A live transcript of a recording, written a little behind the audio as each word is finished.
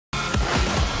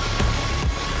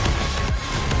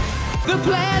the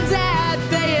plans that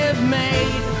they have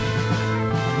made.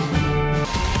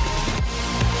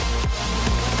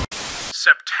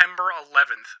 September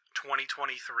 11th,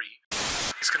 2023.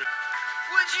 He's gonna...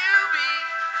 Would you be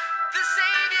the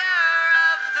savior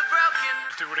of the broken?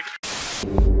 do it again.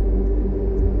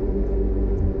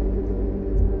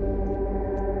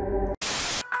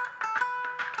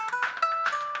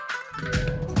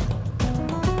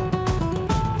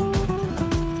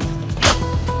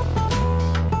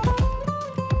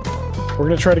 We're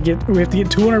gonna try to get, we have to get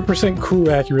 200% crew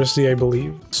accuracy, I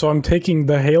believe. So I'm taking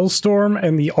the hailstorm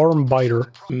and the arm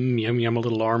biter. Yummy, I'm a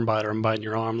little arm biter. I'm biting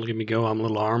your arm. Look at me go. I'm a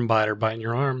little arm biter biting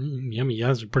your arm. Yummy, yeah,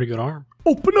 that's a pretty good arm.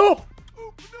 Open up!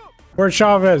 Where's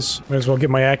Chavez? Might as well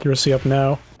get my accuracy up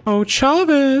now. Oh,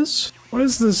 Chavez! What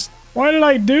is this? Why did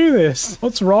I do this?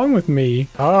 What's wrong with me?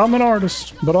 I'm an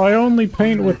artist, but I only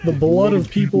paint with the blood of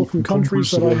people from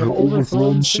countries that I have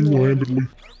overthrown single-handedly.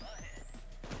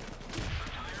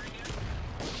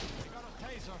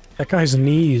 That guy's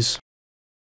knees.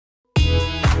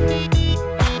 I'm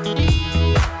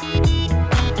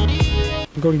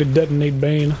going to detonate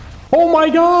Bane. Oh my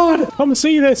god! Come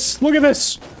see this! Look at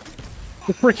this!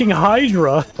 The freaking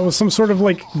Hydra! That was some sort of,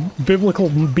 like, biblical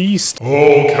beast.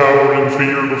 All cower in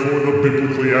fear before the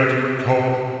biblically accurate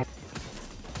call.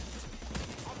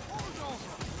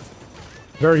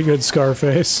 Very good,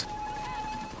 Scarface.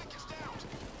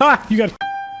 Ah! You got...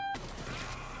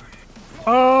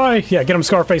 Oh, yeah, get him,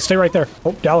 Scarface. Stay right there.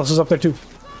 Oh, Dallas is up there, too.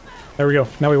 There we go.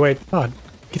 Now we wait. God,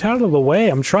 get out of the way.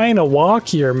 I'm trying to walk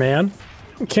here, man.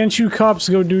 Can't you cops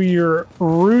go do your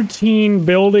routine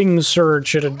building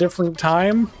search at a different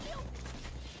time?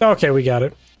 Okay, we got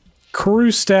it. Crew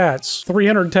stats.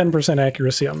 310%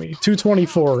 accuracy on me.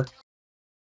 224.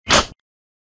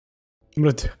 I'm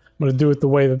gonna do it the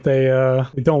way that they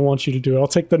don't want you to do it. I'll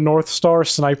take the North Star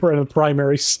sniper and a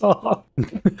primary saw.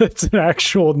 It's an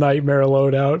actual nightmare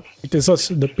loadout. This is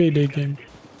the PAYDAY game.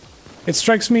 It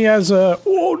strikes me as a...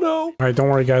 Oh no! Alright, don't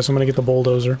worry guys, I'm gonna get the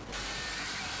bulldozer.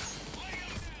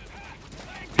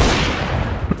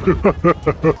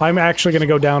 I'm actually gonna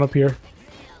go down up here.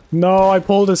 No, I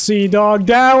pulled a sea dog.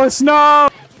 Dallas, no!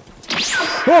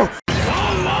 Oh!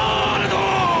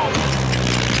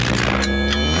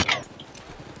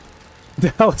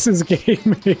 Dallas is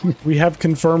gaming. We have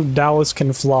confirmed Dallas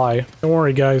can fly. Don't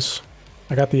worry, guys.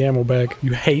 I got the ammo bag.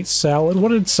 You hate Salad? What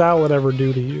did Salad ever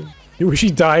do to you? You wish he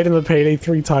died in the Payday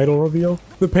 3 title reveal?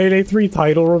 The Payday 3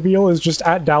 title reveal is just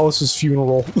at Dallas's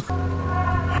funeral.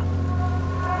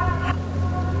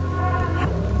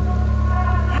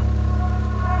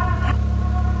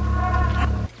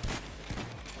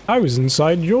 I was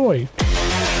inside Joy.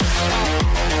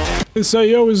 This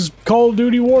AO is Call of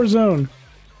Duty Warzone.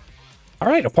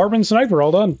 Alright, apartment sniper,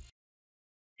 all done.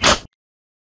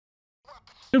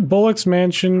 Do Bullock's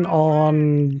mansion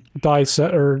on die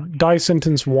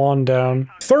sentence one down.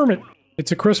 Thermit!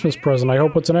 It's a Christmas present. I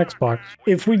hope it's an Xbox.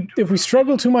 If we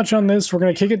struggle too much on this, we're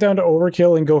gonna kick it down to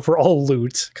overkill and go for all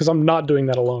loot, because I'm not doing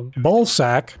that alone. Ball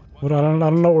sack. What I don't know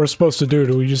what we're supposed to do.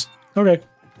 Do we just... Okay.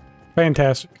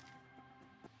 Fantastic.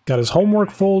 Got his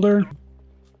homework folder.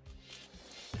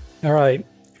 Alright.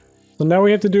 So now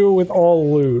we have to do it with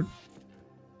all loot.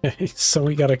 So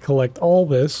we gotta collect all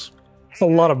this. It's a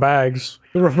lot of bags.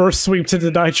 The reverse sweep to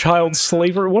deny child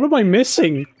slavery. What am I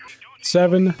missing?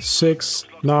 7, 6,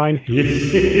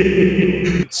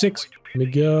 9, 6.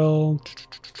 Miguel.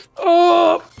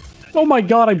 Oh! Oh my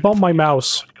god, I bumped my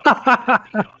mouse.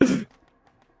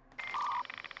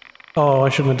 Oh, I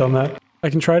shouldn't have done that.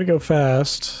 I can try to go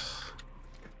fast.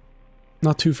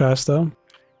 Not too fast, though.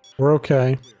 We're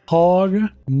okay. Hog,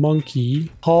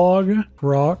 monkey, hog,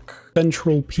 rock,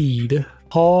 central pede,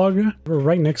 hog. We're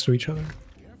right next to each other.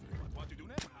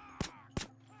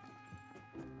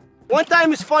 One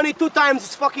time is funny, two times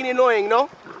it's fucking annoying, no?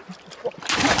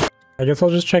 I guess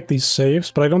I'll just check these safes,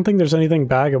 but I don't think there's anything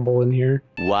baggable in here.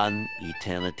 One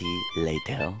eternity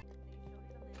later.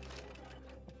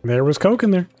 There was coke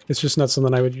in there. It's just not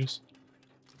something I would use.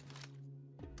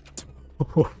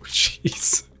 Oh,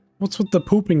 jeez. What's with the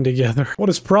pooping together? What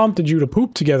has prompted you to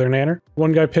poop together, Nanner?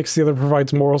 One guy picks, the other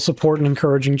provides moral support and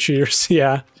encouraging cheers.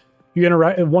 Yeah. You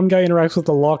interact. One guy interacts with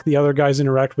the lock, the other guys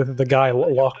interact with the guy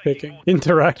lock picking.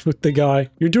 Interact with the guy.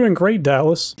 You're doing great,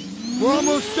 Dallas. We're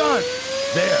almost done.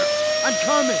 There. I'm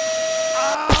coming.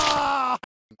 Ah!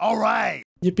 All right.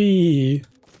 Yippee.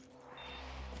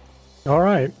 All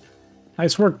right.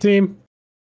 Nice work, team.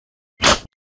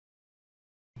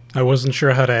 I wasn't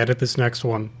sure how to edit this next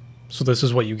one, so this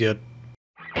is what you get.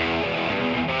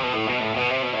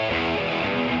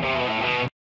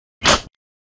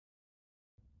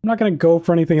 I'm not gonna go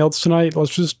for anything else tonight.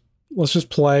 Let's just Let's just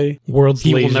play. World's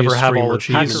He will laziest never have all streamer.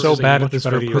 achievements. He's so bad at this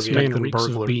Better video puss game man than reeks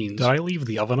burglar. beans. Did I leave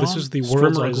the oven This on? is the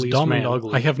world's Streamer is ugliest dumb man. and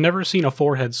ugly. I have never seen a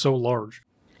forehead so large.